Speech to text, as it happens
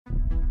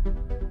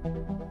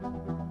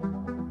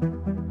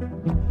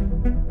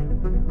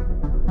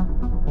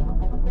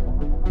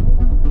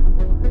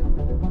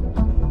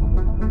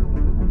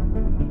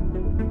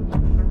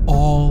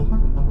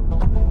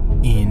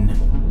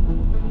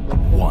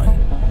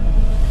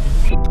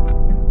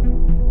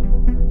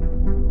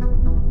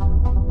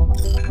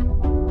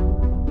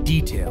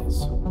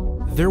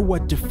They're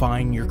what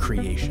define your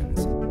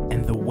creations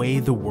and the way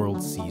the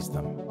world sees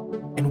them.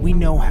 And we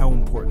know how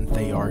important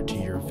they are to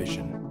your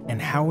vision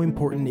and how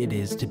important it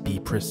is to be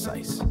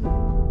precise.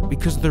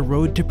 Because the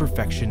road to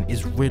perfection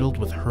is riddled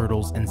with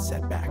hurdles and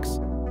setbacks.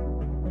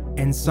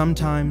 And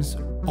sometimes,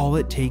 all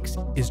it takes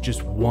is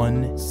just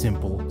one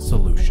simple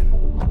solution.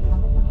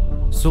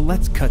 So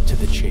let's cut to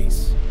the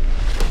chase.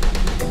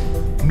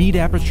 Meet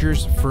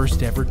Aputure's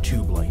first ever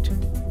tube light,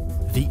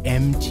 the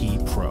MT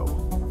Pro.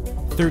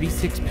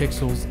 36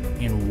 pixels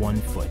in 1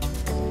 foot,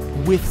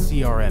 with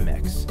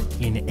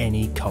CRMX in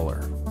any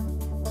color.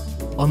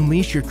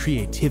 Unleash your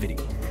creativity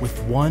with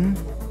one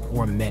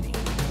or many.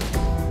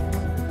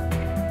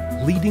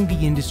 Leading the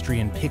industry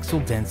in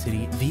pixel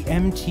density, the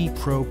MT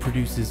Pro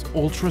produces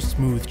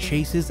ultra-smooth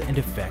chases and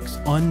effects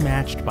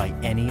unmatched by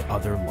any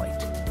other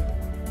light.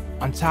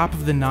 On top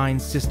of the 9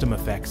 system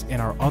effects in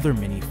our other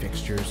mini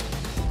fixtures,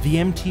 the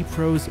MT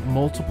Pro's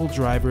multiple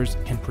drivers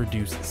can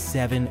produce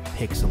 7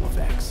 pixel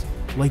effects,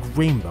 like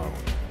rainbow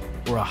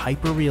or a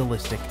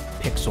hyper-realistic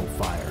pixel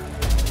fire.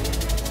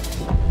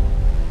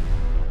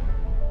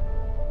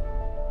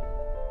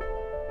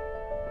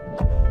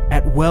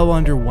 At well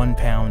under 1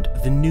 pound,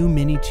 the new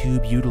mini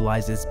tube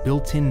utilizes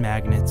built-in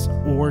magnets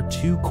or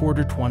 2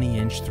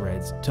 1/4-20-inch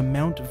threads to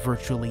mount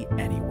virtually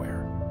anywhere.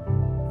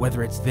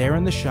 Whether it's there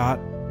in the shot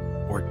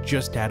or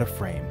just out of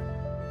frame,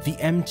 the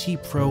MT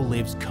Pro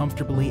lives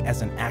comfortably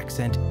as an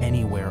accent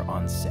anywhere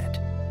on set.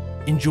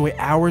 Enjoy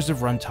hours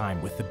of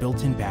runtime with the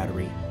built-in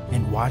battery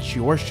and watch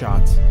your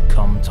shots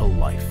come to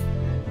life.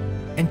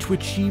 And to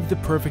achieve the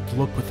perfect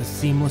look with a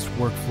seamless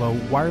workflow,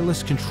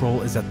 wireless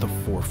control is at the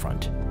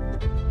forefront.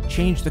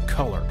 Change the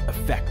color,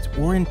 effect,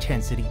 or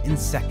intensity in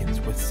seconds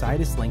with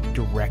Sidus Link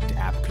Direct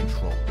App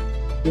Control.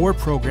 Or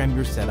program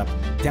your setup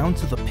down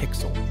to the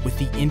pixel with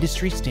the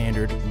industry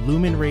standard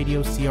Lumen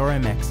Radio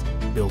CRMX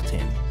built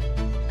in.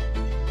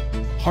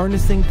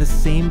 Harnessing the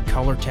same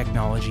color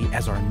technology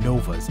as our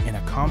Novas in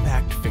a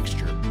compact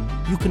fixture,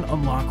 you can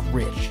unlock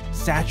rich,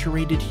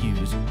 saturated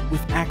hues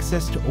with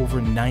access to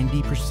over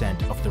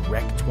 90% of the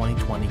Rec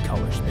 2020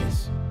 color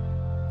space.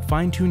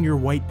 Fine-tune your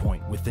white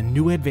point with the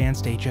new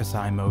advanced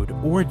HSI mode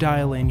or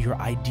dial in your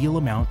ideal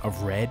amount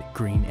of red,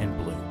 green, and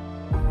blue.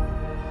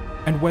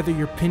 And whether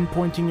you're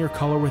pinpointing your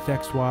color with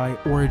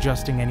XY or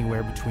adjusting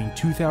anywhere between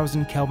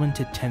 2000 Kelvin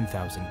to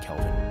 10,000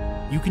 Kelvin,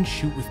 you can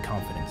shoot with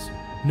confidence,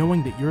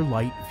 knowing that your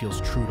light feels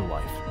true to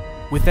life,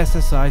 with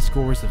SSI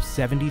scores of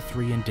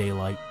 73 in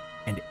daylight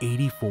and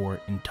 84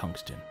 in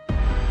tungsten.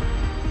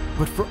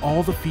 But for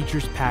all the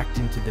features packed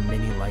into the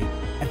mini light,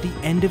 at the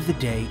end of the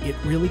day, it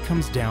really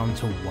comes down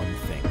to one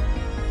thing: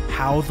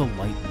 how the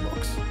light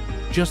looks.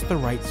 Just the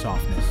right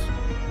softness,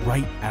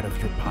 right out of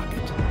your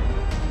pocket.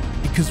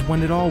 Because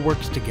when it all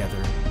works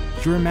together,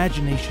 your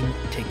imagination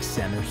takes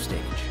center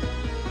stage.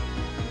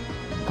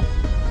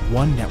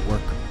 One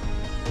network,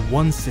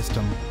 one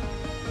system,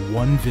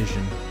 one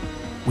vision,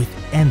 with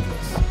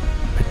endless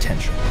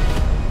potential.